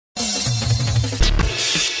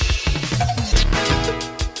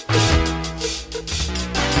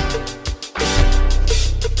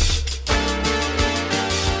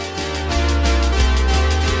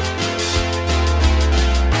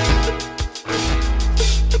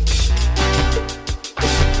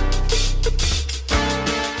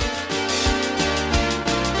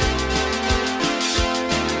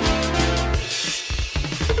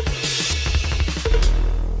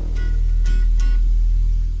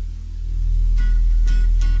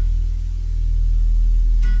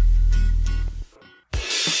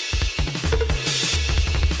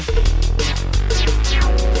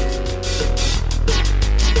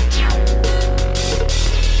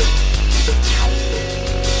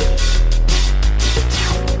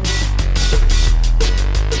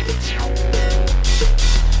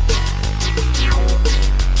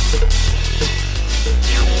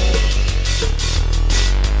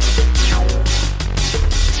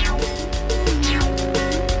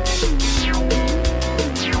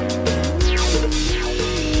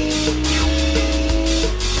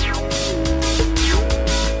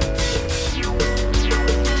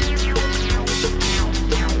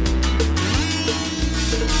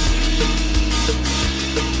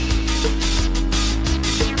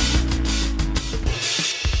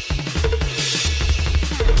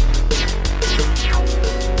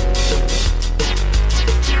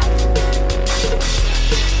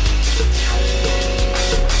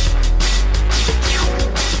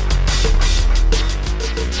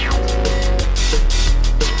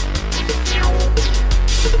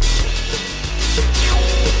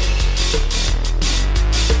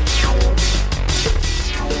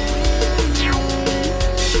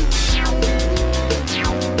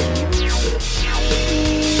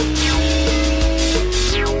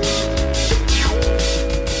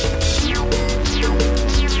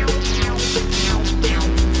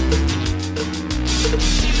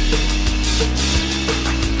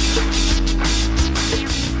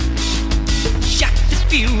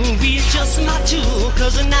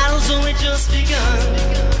'cause the night has only just begun.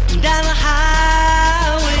 Down the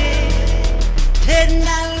highway, heading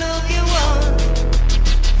down lucky one.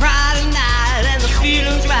 Friday night and the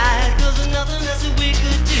feeling's right, 'cause there's nothing else that we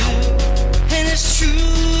could do. And it's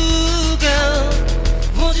true, girl,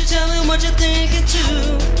 won't you tell me what you're thinking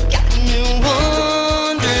too? Got me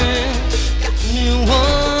wondering, got me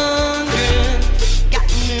wondering, got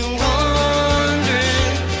me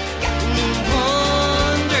wondering, got me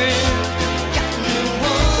wondering, got me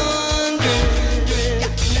wondering,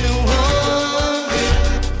 got me wondering,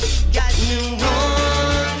 got me wondering,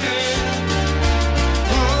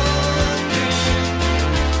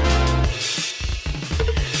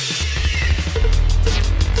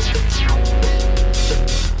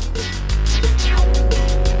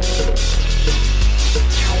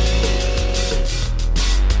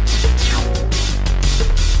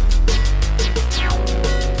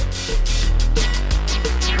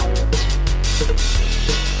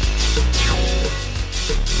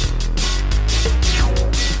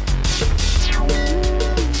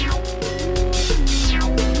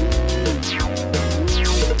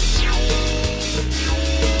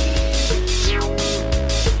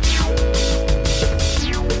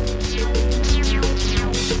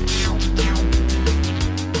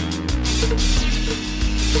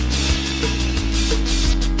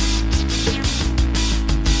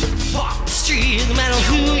 no matter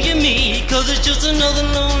who you meet, 'cause it's just another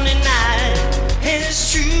lonely night. And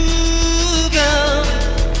it's true, girl,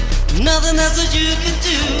 nothing else that you can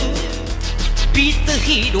do. Beat the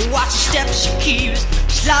heat, watch the steps she keeps,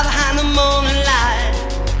 slide behind the morning light.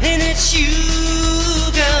 And it's you,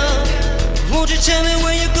 girl, won't you tell me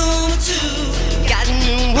where you're going to? Got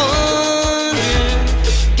me wondering,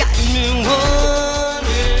 got me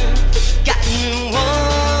wondering, got me wondering.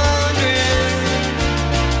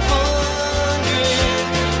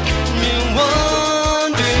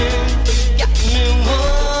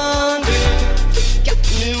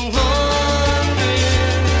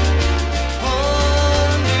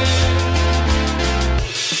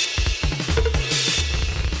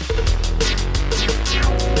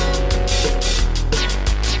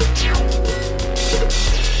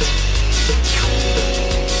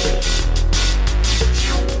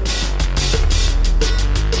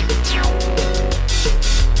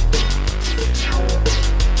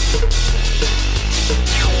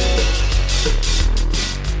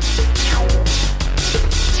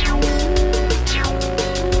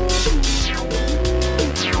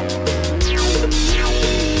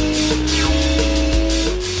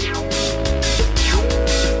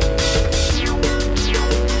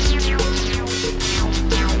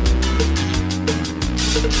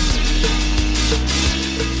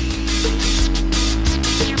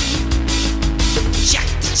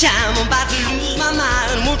 Time, I'm about to lose my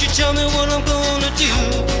mind. Won't you tell me what I'm gonna do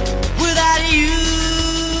without you,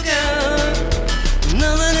 girl?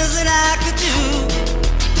 Nothing else that I could do.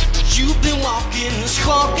 You've been walking,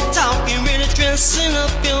 squawking, talking, really dressing up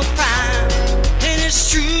your prime. And it's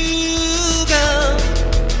true, girl,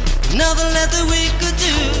 nothing left that we could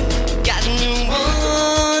do. Got me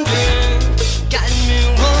wondering, got me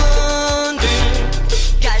wondering,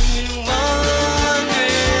 got me wondering.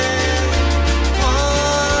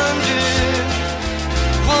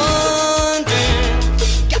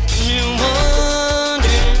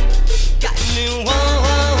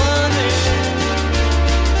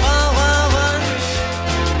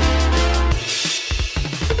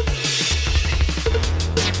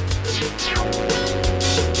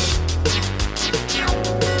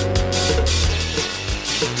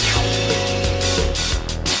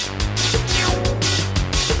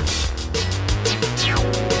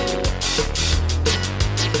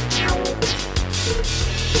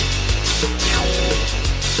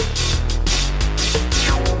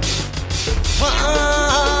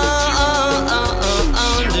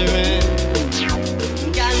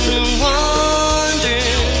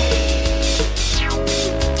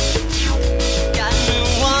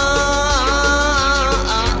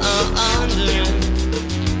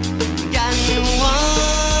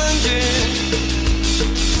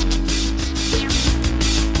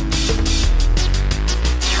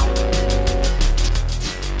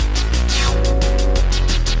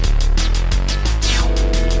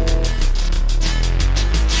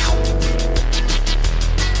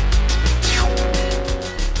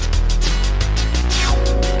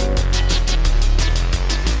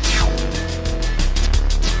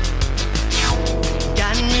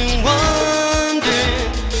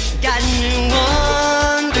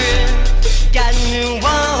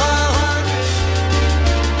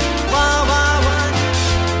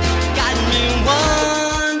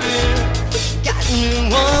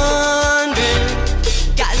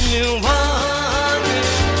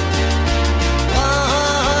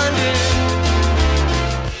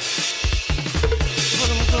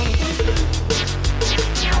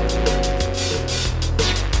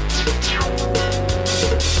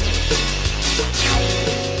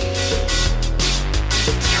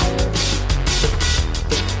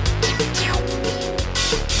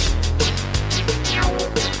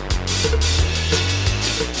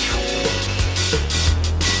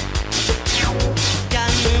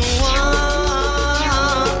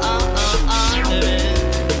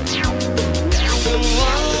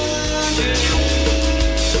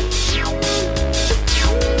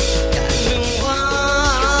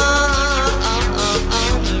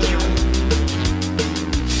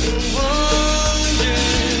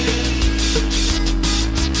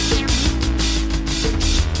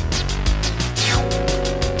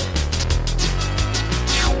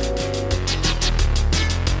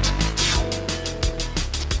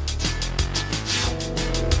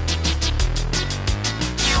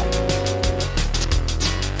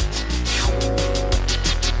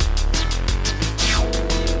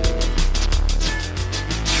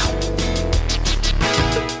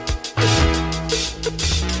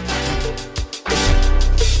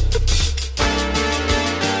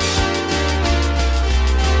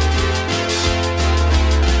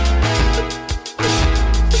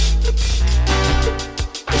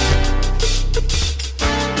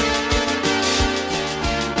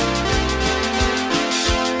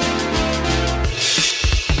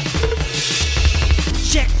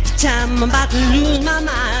 time I'm about to lose my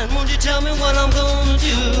mind. Won't you tell me what I'm gonna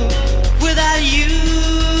do without you,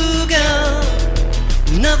 girl?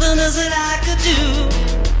 Nothing else that I could do.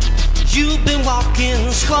 You've been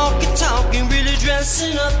walking, squawking, talking, really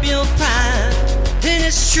dressing up your pride. And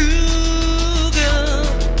it's true, girl.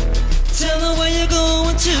 Tell me where you're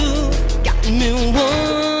going to. Got me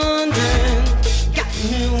one.